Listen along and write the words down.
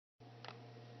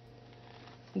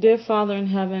Dear Father in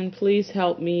heaven, please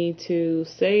help me to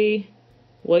say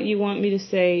what you want me to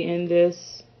say in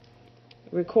this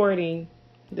recording,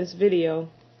 this video.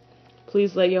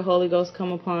 Please let your Holy Ghost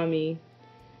come upon me,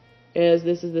 as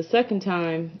this is the second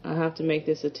time I have to make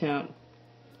this attempt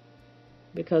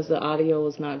because the audio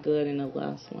was not good in the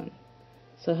last one.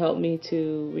 So help me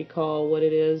to recall what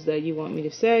it is that you want me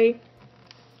to say,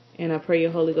 and I pray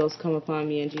your Holy Ghost come upon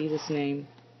me in Jesus' name.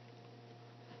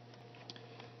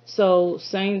 So,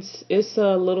 saints, it's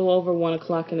a little over 1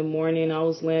 o'clock in the morning. I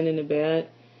was laying in the bed,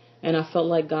 and I felt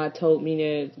like God told me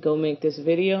to go make this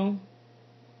video.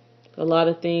 A lot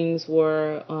of things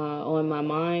were on my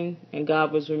mind, and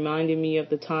God was reminding me of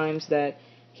the times that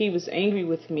He was angry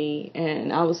with me,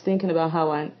 and I was thinking about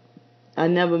how I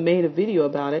never made a video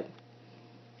about it,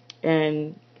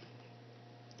 and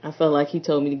I felt like He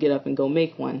told me to get up and go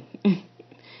make one.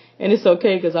 And it's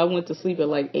okay because I went to sleep at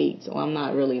like 8, so I'm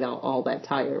not really all that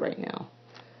tired right now.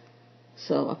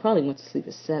 So I probably went to sleep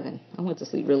at 7. I went to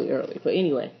sleep really early. But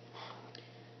anyway.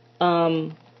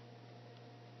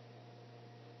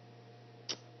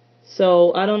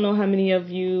 So I don't know how many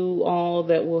of you all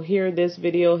that will hear this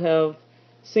video have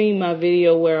seen my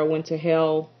video where I went to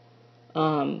hell.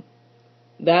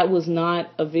 That was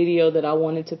not a video that I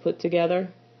wanted to put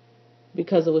together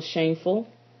because it was shameful.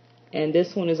 And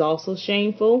this one is also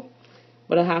shameful,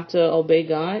 but I have to obey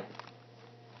God.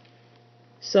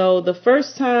 So the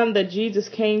first time that Jesus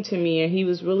came to me, and He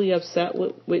was really upset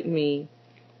with me.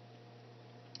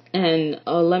 And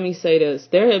let me say this.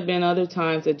 There have been other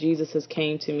times that Jesus has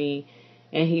came to me,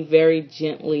 and He very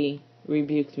gently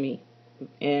rebuked me.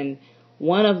 And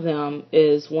one of them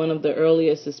is one of the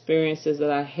earliest experiences that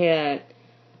I had,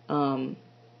 going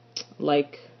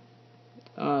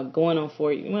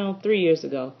on 3 years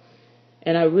ago.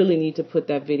 And I really need to put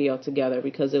that video together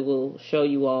because it will show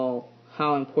you all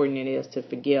how important it is to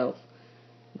forgive.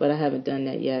 But I haven't done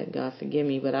that yet. God forgive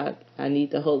me. But I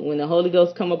need when the Holy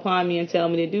Ghost come upon me and tell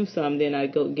me to do something, then I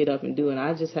get up and do it. And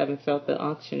I just haven't felt the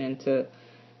unction to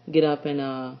get up and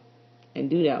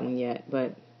do that one yet.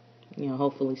 But,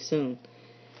 hopefully soon.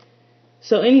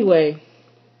 So anyway,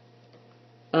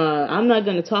 I'm not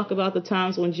going to talk about the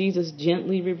times when Jesus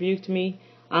gently rebuked me.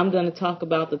 I'm going to talk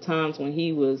about the times when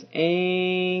He was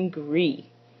angry,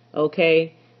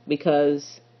 okay?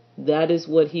 Because that is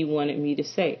what He wanted me to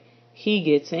say. He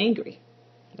gets angry,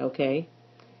 okay?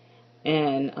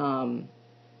 And I'm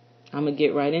going to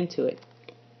get right into it.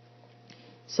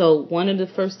 So one of the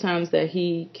first times that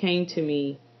He came to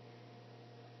me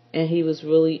and He was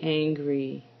really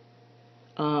angry,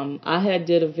 I had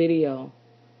did a video.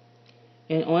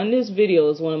 And on this video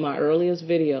is one of my earliest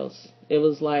videos. It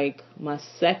was like my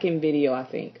second video, I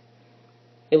think.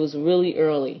 It was really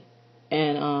early.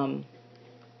 And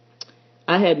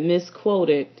I had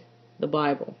misquoted the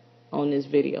Bible on this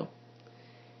video.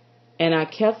 And I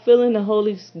kept feeling the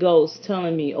Holy Ghost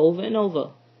telling me over and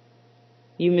over,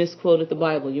 you misquoted the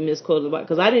Bible. You misquoted the Bible.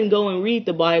 Because I didn't go and read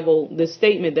the Bible, the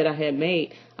statement that I had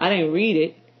made. I didn't read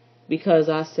it because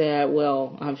I said,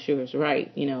 well, I'm sure it's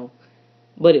right,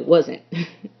 But it wasn't.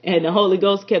 And the Holy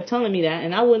Ghost kept telling me that,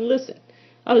 and I wouldn't listen.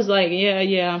 I was like,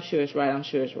 yeah, I'm sure it's right. I'm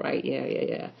sure it's right.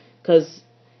 Yeah. Because,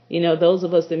 those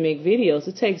of us that make videos,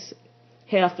 it takes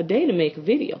half a day to make a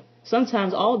video.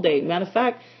 Sometimes all day. Matter of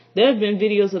fact, there have been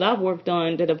videos that I've worked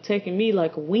on that have taken me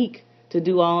like a week to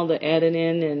do all the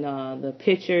editing and the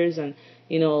pictures and,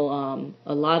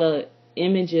 a lot of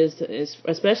images,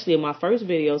 especially in my first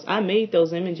videos. I made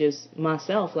those images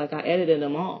myself, like I edited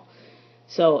them all.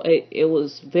 So it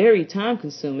was very time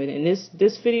consuming, and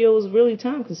this video was really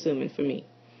time consuming for me.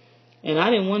 And I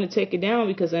didn't want to take it down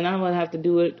because then I would have to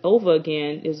do it over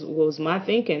again, was my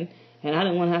thinking, and I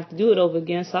didn't want to have to do it over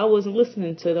again, so I wasn't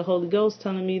listening to the Holy Ghost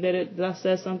telling me that I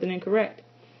said something incorrect.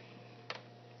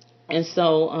 And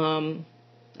so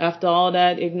after all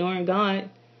that ignoring God,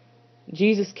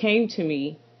 Jesus came to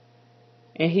me,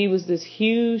 and He was this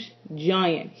huge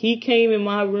giant. He came in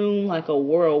my room like a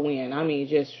whirlwind. I mean,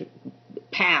 just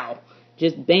pow,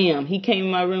 just bam. He came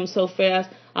in my room so fast.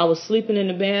 I was sleeping in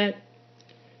the bed,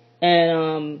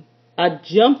 and I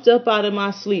jumped up out of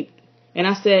my sleep, and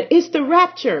I said, it's the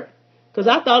rapture, because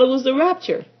I thought it was the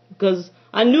rapture, because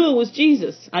I knew it was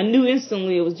Jesus. I knew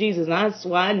instantly it was Jesus, and that's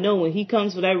why I know when He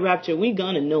comes for that rapture, we're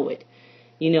going to know it.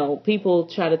 People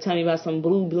try to tell me about some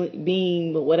blue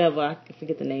beam or whatever. I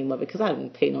forget the name of it because I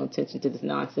didn't pay no attention to this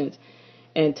nonsense.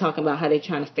 And talking about how they're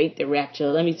trying to fake the rapture.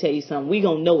 Let me tell you something. We're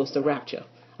going to know it's the rapture.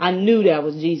 I knew that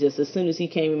was Jesus as soon as He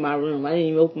came in my room. I didn't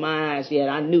even open my eyes yet.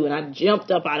 I knew, and I jumped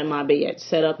up out of my bed,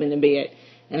 sat up in the bed,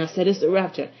 and I said, it's the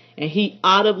rapture. And He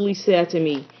audibly said to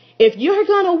me, if you're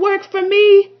going to work for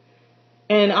me,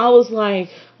 and I was like,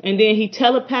 And then he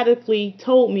telepathically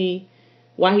told me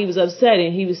why he was upset,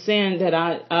 and he was saying that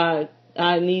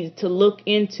I needed to look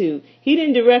into. He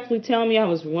didn't directly tell me I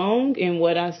was wrong in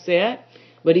what I said,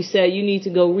 but he said you need to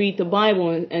go read the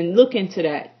Bible and look into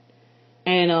that.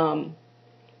 And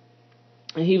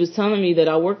he was telling me that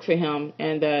I work for him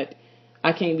and that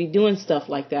I can't be doing stuff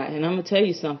like that. And I'm gonna tell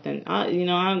you something.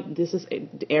 This is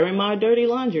airing my dirty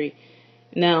laundry.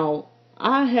 Now,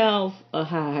 I have a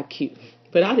high IQ,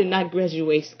 but I did not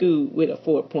graduate school with a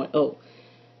 4.0.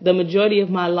 The majority of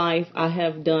my life, I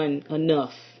have done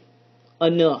enough.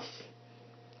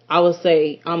 I would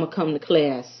say I'm gonna come to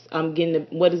class. I'm getting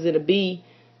a B?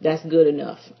 That's good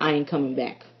enough. I ain't coming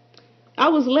back. I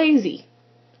was lazy.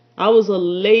 I was a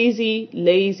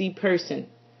lazy person.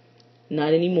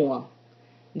 Not anymore.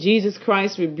 Jesus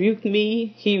Christ rebuked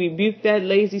me. He rebuked that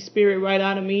lazy spirit right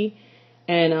out of me.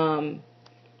 And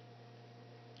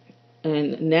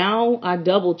now I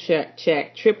double check,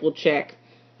 triple check.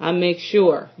 I make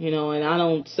sure, and I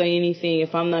don't say anything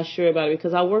if I'm not sure about it,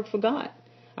 because I work for God.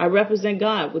 I represent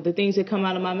God. With the things that come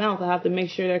out of my mouth, I have to make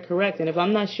sure they're correct. And if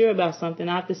I'm not sure about something,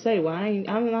 I have to say, well,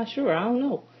 I'm not sure. I don't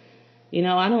know.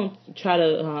 I don't try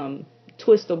to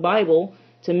twist the Bible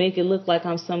to make it look like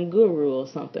I'm some guru or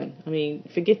something. I mean,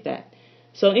 forget that.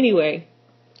 So anyway,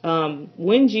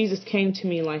 when Jesus came to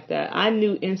me like that, I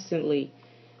knew instantly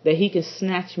that he could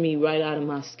snatch me right out of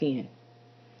my skin.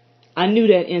 I knew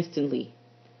that instantly.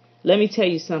 Let me tell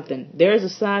you something. There is a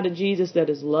side of Jesus that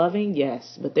is loving,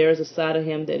 yes, but there is a side of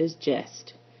him that is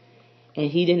just. And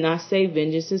he did not say,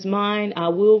 vengeance is mine, I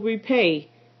will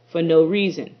repay, for no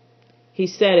reason. He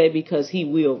said it because he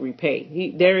will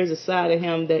repay. There is a side of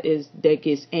him that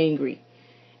gets angry.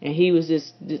 And he was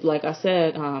just, like I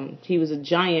said, he was a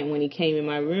giant when he came in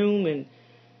my room, and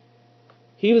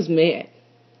he was mad.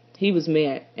 He was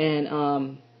mad.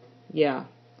 And, yeah,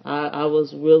 I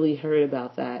was really hurt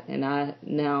about that. And I've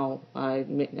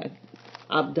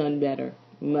done better,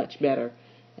 much better.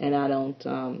 And I don't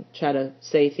try to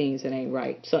say things that ain't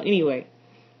right. So anyway,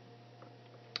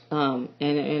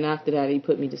 and after that, he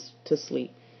put me to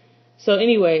sleep. So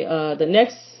anyway, the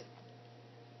next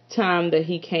time that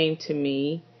he came to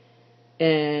me,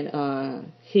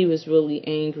 and he was really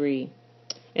angry.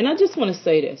 And I just want to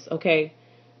say this, okay?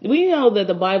 We know that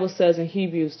the Bible says in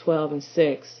Hebrews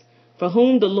 12:6, for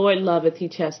whom the Lord loveth, he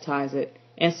chastiseth,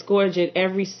 and scourgeth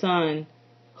every son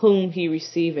whom he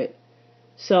receiveth.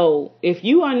 So if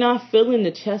you are not feeling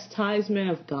the chastisement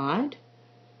of God,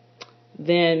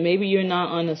 then maybe you're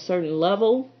not on a certain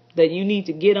level that you need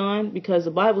to get on, because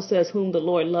the Bible says whom the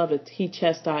Lord loveth, he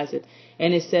chastiseth.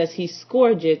 And it says he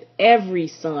scourgeth every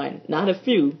son, not a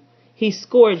few. He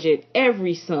scourgeth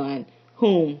every son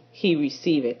whom he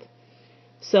receiveth.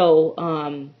 So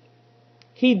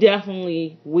he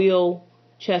definitely will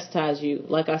chastise you.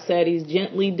 Like I said, he's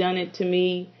gently done it to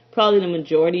me probably the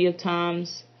majority of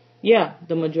times. Yeah,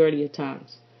 the majority of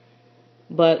times.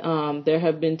 But there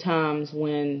have been times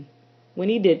when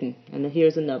he didn't. And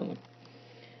here's another one.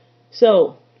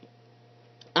 So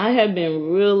I have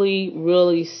been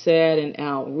really sad and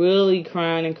out, really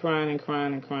crying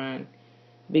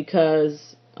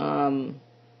because I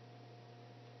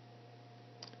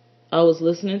was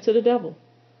listening to the devil.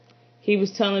 He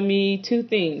was telling me two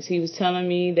things. He was telling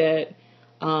me that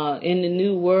in the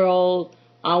new world,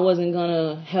 I wasn't going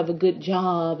to have a good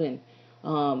job, and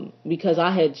because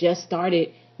I had just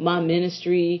started my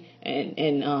ministry,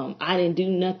 and I didn't do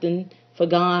nothing for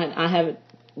God. I haven't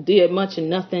did much of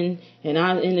nothing, and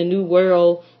I'm in the new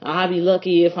world. I'll be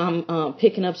lucky if I'm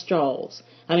picking up straws.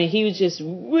 I mean, he was just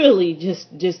really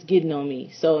just getting on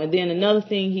me. So, and then another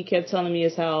thing he kept telling me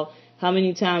is how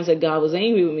many times that God was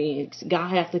angry with me. God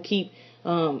had to keep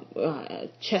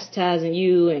chastising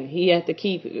you, and he had to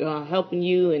keep helping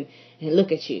you, and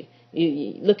look at you.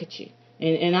 Look at you.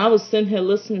 And I was sitting here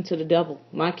listening to the devil.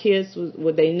 My kids,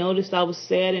 they noticed I was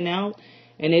sad and out,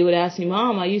 and they would ask me,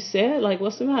 Mom, are you sad? Like,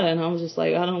 what's the matter? And I was just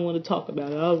like, I don't want to talk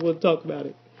about it. I don't want to talk about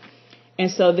it.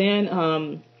 And so then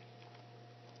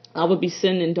I would be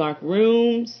sitting in dark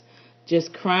rooms,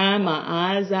 just crying my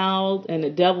eyes out, and the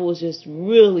devil was just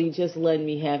really just letting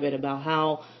me have it about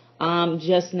how I'm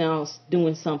just now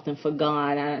doing something for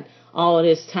God all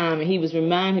this time. And he was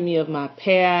reminding me of my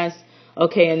past.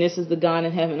 Okay, and this is the God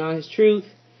in heaven, honest truth.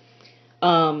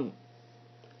 I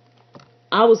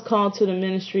was called to the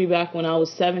ministry back when I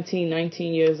was 17,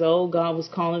 19 years old. God was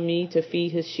calling me to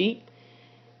feed his sheep.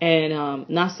 And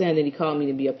not saying that he called me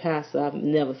to be a pastor. I've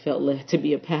never felt led to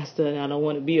be a pastor, and I don't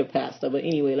want to be a pastor. But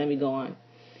anyway, let me go on.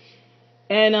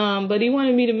 And but he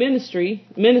wanted me to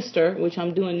minister, which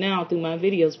I'm doing now through my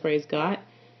videos, praise God,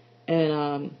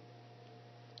 and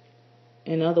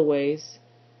in other ways.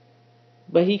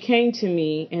 But he came to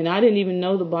me, and I didn't even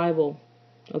know the Bible.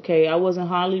 Okay, I wasn't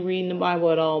hardly reading the Bible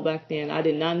at all back then. I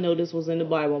did not know this was in the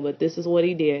Bible, but this is what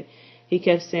he did. He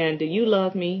kept saying, "Do you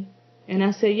love me?" And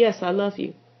I said, "Yes, I love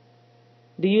you."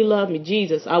 "Do you love me?"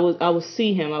 Jesus, I would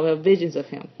see him. I would have visions of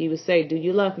him. He would say, "Do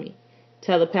you love me?"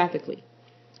 Telepathically.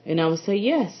 And I would say,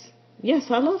 "Yes, yes,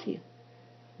 I love you."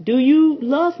 "Do you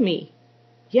love me?"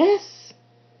 "Yes,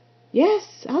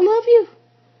 yes, I love you."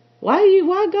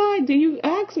 Why God, do you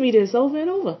ask me this over and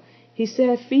over? He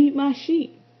said, "Feed my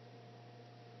sheep."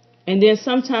 And then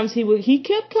sometimes he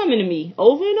kept coming to me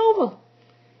over and over.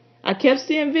 I kept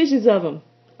seeing visions of him.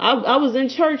 I was in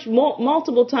church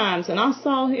multiple times, and I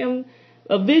saw him,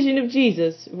 a vision of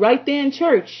Jesus right there in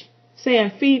church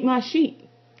saying, "Feed my sheep,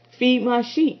 feed my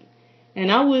sheep."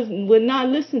 And I would not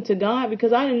listen to God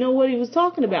because I didn't know what he was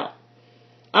talking about.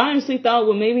 I honestly thought,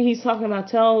 well, maybe he's talking about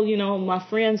tell my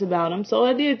friends about him. So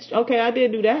I did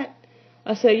do that.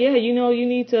 I said, yeah, you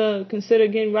need to consider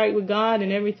getting right with God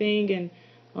and everything,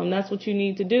 and that's what you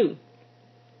need to do.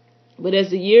 But as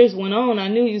the years went on, I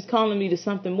knew he was calling me to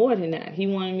something more than that. He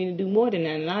wanted me to do more than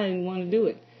that, and I didn't want to do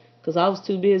it because I was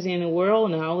too busy in the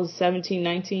world, and I was 17,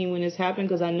 19 when this happened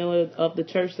because I know of the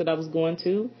church that I was going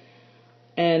to.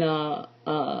 And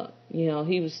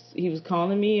he was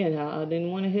calling me, and I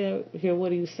didn't want to hear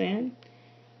what he was saying.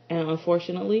 And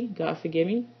unfortunately, God forgive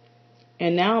me.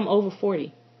 And now I'm over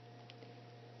 40.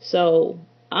 So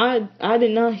I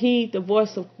did not heed the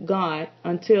voice of God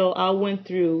until I went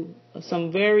through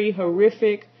some very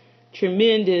horrific,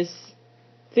 tremendous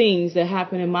things that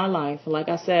happened in my life. Like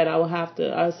I said,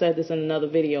 I said this in another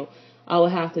video, I will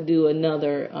have to do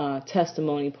another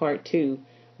testimony part 2.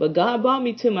 But God brought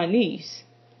me to my knees.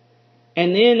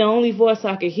 And then the only voice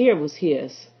I could hear was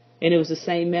his. And it was the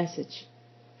same message.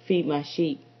 Feed my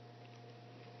sheep.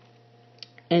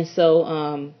 And so,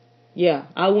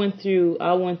 I went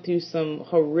through some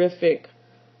horrific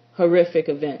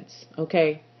events.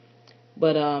 Okay.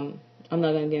 But I'm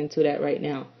not going to get into that right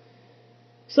now.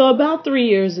 So about 3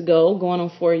 years ago, going on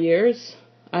 4 years,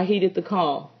 I heeded the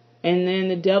call. And then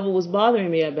the devil was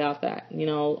bothering me about that.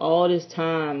 All this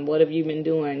time, what have you been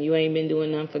doing? You ain't been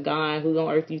doing nothing for God. Who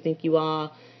on earth you think you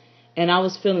are? And I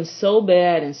was feeling so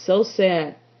bad and so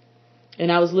sad.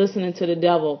 And I was listening to the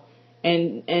devil.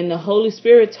 And the Holy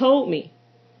Spirit told me,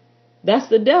 that's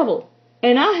the devil.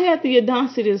 And I had the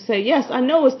audacity to say, yes, I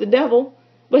know it's the devil,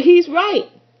 but he's right.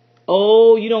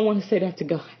 Oh, you don't want to say that to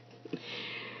God.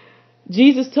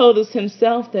 Jesus told us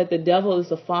himself that the devil is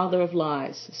the father of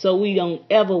lies. So we don't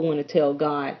ever want to tell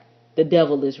God the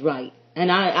devil is right.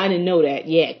 And I didn't know that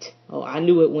yet. Oh, I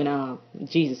knew it when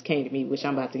Jesus came to me, which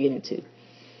I'm about to get into.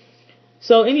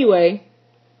 So anyway,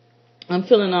 I'm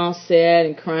feeling all sad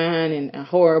and crying and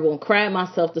horrible and cried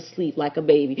myself to sleep like a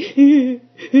baby.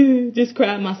 Just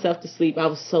cried myself to sleep. I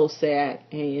was so sad.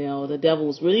 And, the devil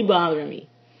was really bothering me.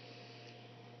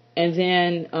 And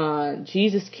then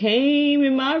Jesus came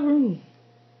in my room,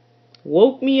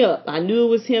 woke me up. I knew it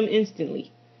was him instantly,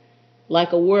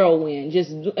 like a whirlwind.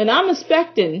 And I'm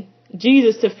expecting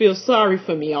Jesus to feel sorry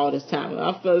for me all this time.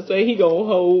 I felt like he gonna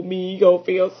hold me, he gonna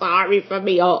feel sorry for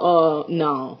me.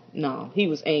 No, he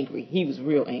was angry. He was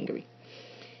real angry.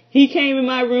 He came in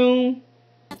my room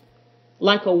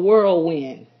like a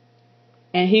whirlwind.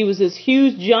 And he was this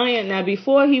huge giant. Now,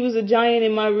 before he was a giant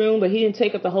in my room, but he didn't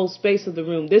take up the whole space of the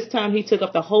room. This time he took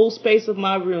up the whole space of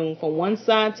my room from one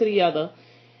side to the other.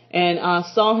 And I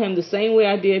saw him the same way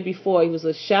I did before. He was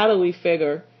a shadowy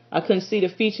figure. I couldn't see the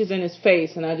features in his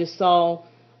face. And I just saw,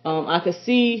 I could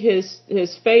see his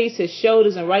face, his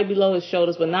shoulders, and right below his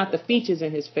shoulders, but not the features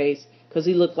in his face because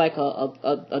he looked like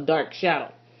a dark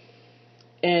shadow.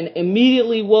 And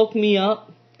immediately woke me up.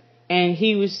 And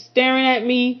he was staring at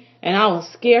me. And I was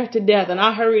scared to death. And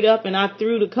I hurried up and I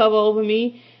threw the cover over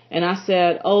me. And I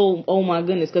said, oh my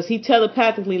goodness. Because he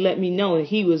telepathically let me know that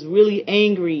he was really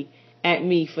angry at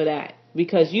me for that.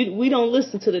 Because we don't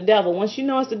listen to the devil. Once you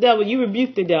know it's the devil, you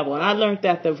rebuke the devil. And I learned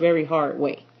that the very hard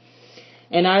way.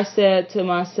 And I said to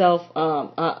myself,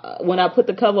 when I put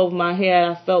the cover over my head,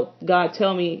 I felt God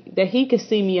tell me that he could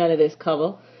see me under this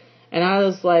cover. And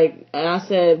I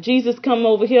said, Jesus, come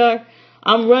over here.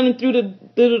 I'm running through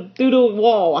the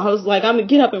wall. I was like, I'm going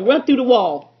to get up and run through the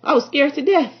wall. I was scared to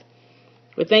death.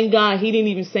 But thank God he didn't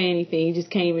even say anything. He just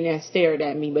came in there and stared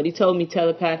at me. But he told me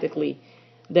telepathically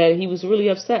that he was really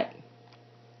upset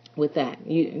with that.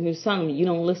 He was telling me, you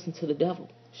don't listen to the devil,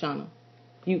 Shauna.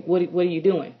 What are you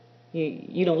doing?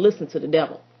 You don't listen to the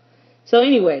devil. So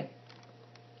anyway,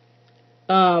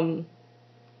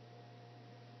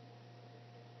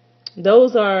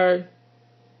 those are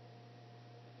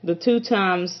the 2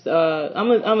 times. I'm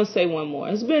gonna say one more.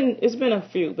 It's been a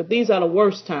few, but these are the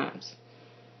worst times.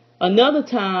 Another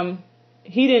time,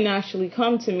 he didn't actually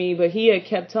come to me, but he had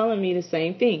kept telling me the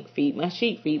same thing. Feed my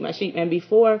sheep, feed my sheep. And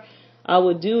before I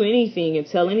would do anything and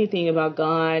tell anything about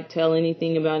God, tell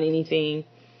anything about anything,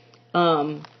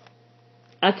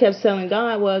 I kept telling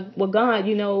God, well, God,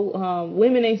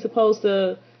 women ain't supposed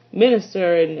to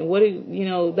minister,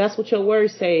 and that's what your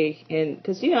words say. And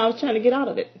because, I was trying to get out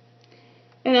of it.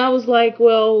 And I was like,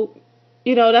 well,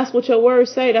 that's what your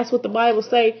words say. That's what the Bible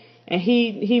say. And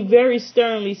he very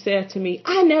sternly said to me,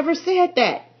 I never said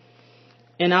that.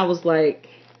 And I was like,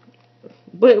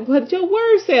 but your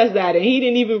word says that. And he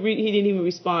didn't even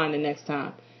respond the next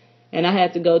time. And I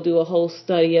had to go do a whole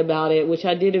study about it, which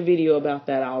I did a video about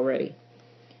that already.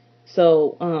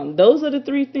 So those are the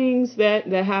three things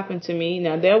that happened to me.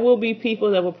 Now, there will be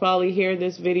people that will probably hear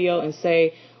this video and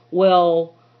say,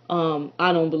 well,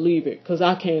 I don't believe it because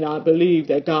I cannot believe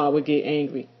that God would get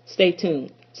angry. Stay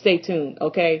tuned. Stay tuned,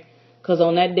 okay? Because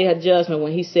on that day of judgment,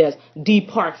 when he says,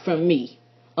 depart from me,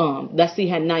 let's see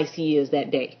how nice he is that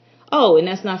day. Oh, and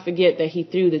let's not forget that he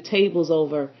threw the tables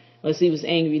over as he was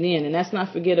angry then. And let's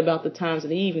not forget about the times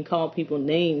that he even called people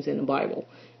names in the Bible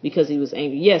because he was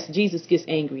angry. Yes, Jesus gets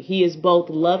angry. He is both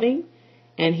loving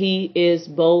and he is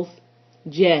both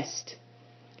just.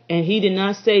 And he did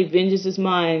not say, vengeance is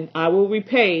mine, I will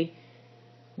repay,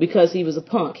 because he was a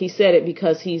punk. He said it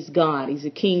because he's God. He's the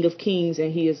King of Kings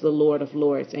and he is the Lord of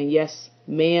Lords. And yes,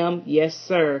 ma'am, yes,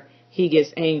 sir, he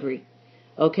gets angry.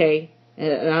 Okay?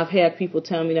 And I've had people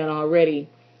tell me that already,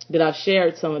 that I've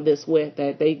shared some of this with,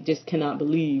 that they just cannot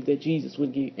believe that Jesus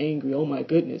would get angry. Oh my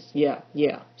goodness. Yeah.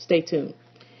 Stay tuned.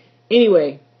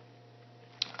 Anyway,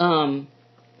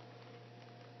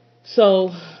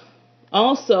 so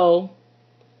also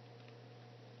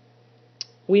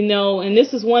we know, and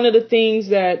this is one of the things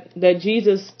that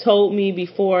Jesus told me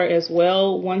before as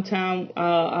well. One time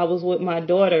I was with my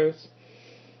daughters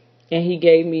and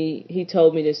he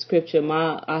told me this scripture.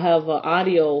 I have an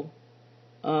audio,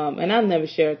 and I've never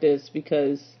shared this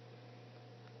because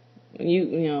I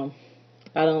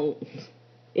don't.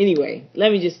 Anyway,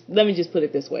 let me just put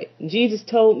it this way. Jesus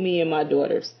told me and my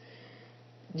daughters,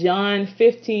 John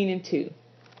 15:2.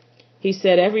 He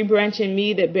said, every branch in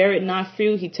me that beareth not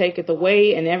fruit, he taketh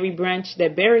away, and every branch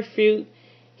that beareth fruit,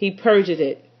 he purgeth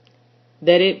it,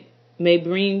 that it may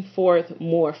bring forth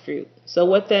more fruit. So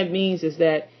what that means is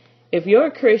that if you're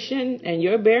a Christian and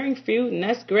you're bearing fruit, and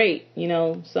that's great,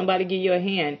 somebody give you a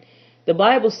hand. The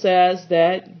Bible says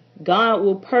that God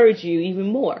will purge you even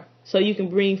more, so you can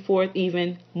bring forth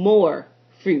even more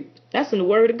fruit. That's in the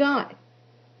Word of God.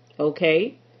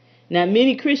 Okay? Now,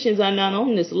 many Christians are not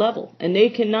on this level, and they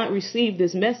cannot receive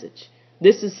this message.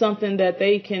 This is something that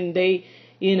they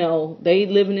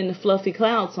living in the fluffy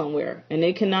cloud somewhere, and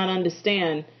they cannot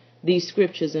understand these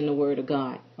scriptures in the Word of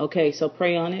God. Okay, so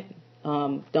pray on it.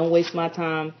 Don't waste my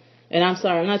time. And I'm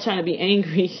sorry, I'm not trying to be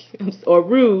angry or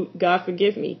rude. God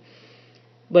forgive me.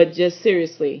 But just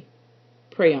seriously,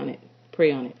 pray on it.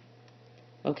 Pray on it.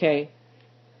 Okay.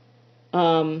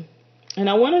 And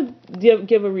I want to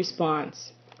give a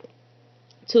response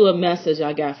to a message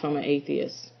I got from an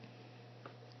atheist.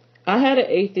 I had an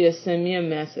atheist send me a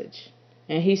message,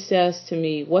 and he says to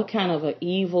me, what kind of an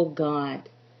evil God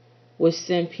would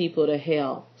send people to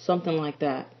hell? Something like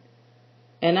that.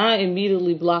 And I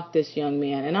immediately blocked this young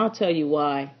man, and I'll tell you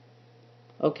why.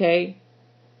 Okay?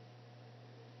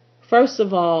 First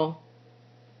of all,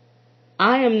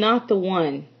 I am not the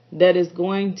one that is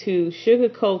going to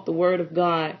sugarcoat the Word of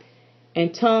God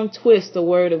and tongue twist the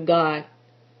Word of God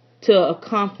to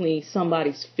accompany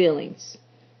somebody's feelings.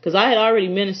 Because I had already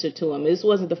ministered to him. This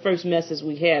wasn't the first message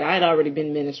we had. I had already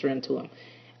been ministering to him.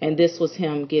 And this was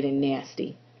him getting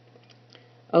nasty.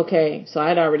 Okay, so I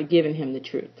had already given him the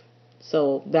truth.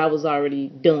 So that was already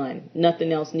done.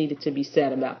 Nothing else needed to be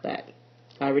said about that.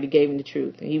 I already gave him the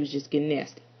truth, and he was just getting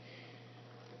nasty.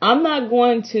 I'm not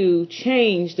going to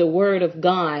change the Word of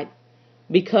God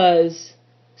because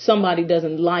somebody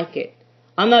doesn't like it.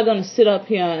 I'm not going to sit up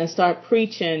here and start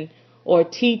preaching or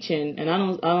teaching, and I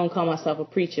don't call myself a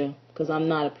preacher because I'm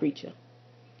not a preacher.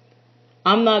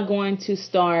 I'm not going to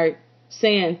start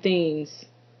saying things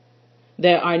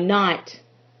that are not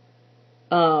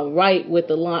right with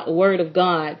the Word of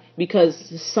God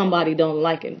because somebody don't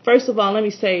like it. First of all, let me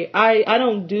say, I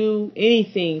don't do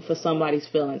anything for somebody's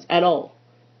feelings at all.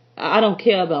 I don't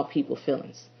care about people's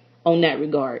feelings on that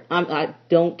regard. I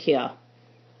don't care.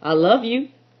 I love you.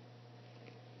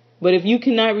 But if you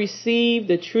cannot receive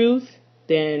the truth,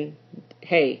 then,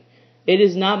 hey, it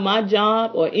is not my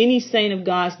job or any saint of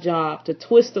God's job to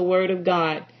twist the Word of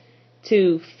God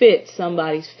to fit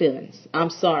somebody's feelings.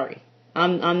 I'm sorry.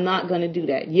 I'm not going to do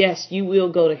that. Yes, you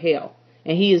will go to hell.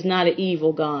 And he is not an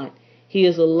evil God. He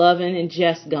is a loving and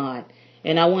just God.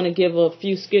 And I want to give a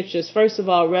few scriptures. First of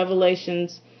all,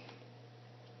 Revelations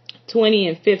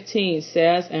 20:15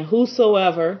 says, and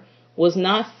whosoever was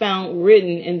not found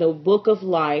written in the book of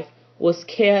life was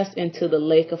cast into the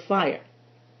lake of fire.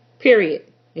 Period.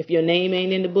 If your name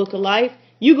ain't in the book of life,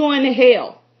 you go into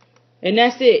hell. And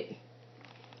that's it.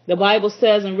 The Bible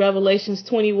says in Revelations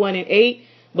 21:8,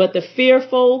 but the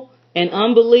fearful and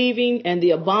unbelieving and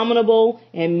the abominable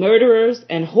and murderers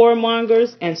and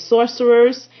whoremongers and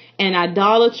sorcerers and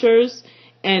idolaters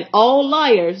and all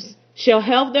liars shall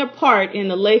have their part in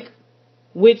the lake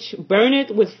which burneth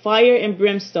with fire and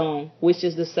brimstone, which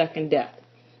is the second death.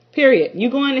 Period. You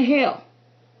going to hell.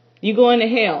 You going to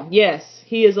hell. Yes,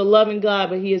 he is a loving God,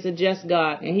 but he is a just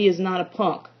God, and he is not a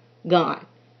punk God.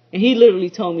 And he literally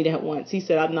told me that once. He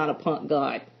said, I'm not a punk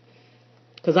God.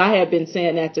 Because I had been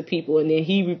saying that to people, and then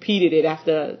he repeated it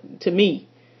to me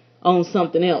on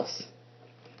something else.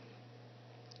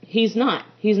 He's not.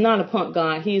 He's not a punk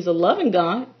God. He's a loving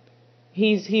God.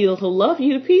 He'll love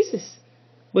you to pieces.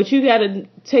 But you got to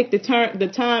take the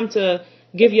time to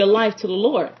give your life to the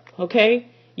Lord. Okay?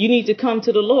 You need to come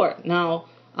to the Lord. Now,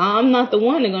 I'm not the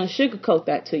one that's going to sugarcoat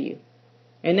that to you.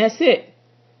 And that's it.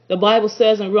 The Bible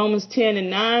says in Romans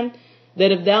 10:9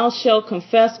 that if thou shalt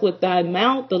confess with thy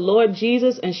mouth the Lord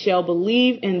Jesus and shalt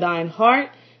believe in thine heart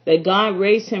that God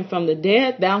raised him from the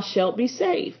dead, thou shalt be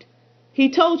saved.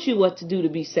 He told you what to do to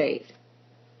be saved.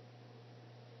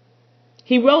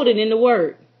 He wrote it in the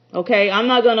word. Okay, I'm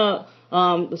not going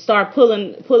to start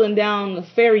pulling down the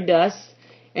fairy dust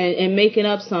and making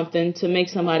up something to make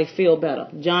somebody feel better.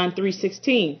 John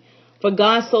 3:16. For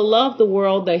God so loved the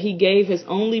world that he gave his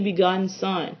only begotten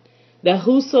Son, that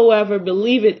whosoever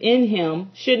believeth in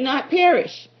him should not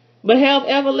perish, but have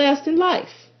everlasting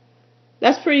life.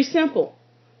 That's pretty simple.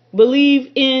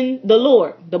 Believe in the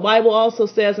Lord. The Bible also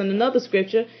says in another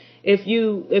scripture, if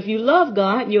you love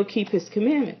God, you'll keep his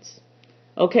commandments.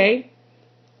 Okay?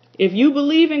 If you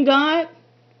believe in God,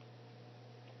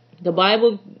 the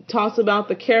Bible talks about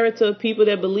the character of people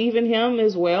that believe in him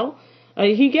as well.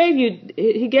 He gave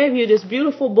you this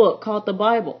beautiful book called the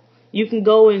Bible. You can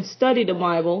go and study the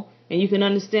Bible and you can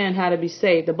understand how to be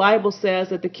saved. The Bible says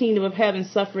that the kingdom of heaven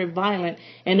suffereth violent,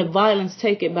 and the violence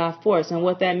take it by force. And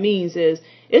what that means is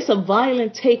it's a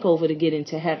violent takeover to get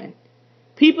into heaven.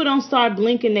 People don't start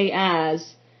blinking their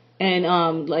eyes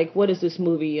and like, what is this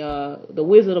movie? The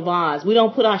Wizard of Oz. We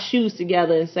don't put our shoes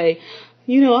together and say,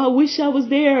 I wish I was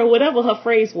there, or whatever her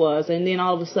phrase was, and then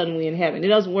all of a sudden we're in heaven. It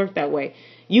doesn't work that way.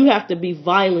 You have to be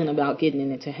violent about getting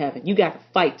into heaven. You got to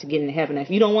fight to get into heaven. If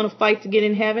you don't want to fight to get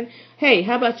in heaven, hey,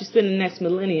 how about you spend the next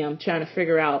millennium trying to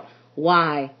figure out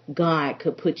why God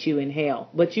could put you in hell?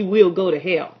 But you will go to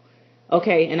hell.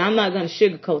 Okay, and I'm not going to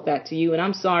sugarcoat that to you. And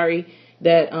I'm sorry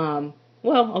that, I'm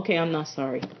not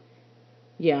sorry.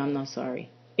 Yeah, I'm not sorry.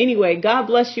 Anyway, God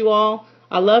bless you all.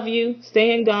 I love you.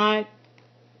 Stay in God.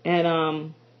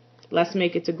 And let's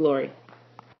make it to glory.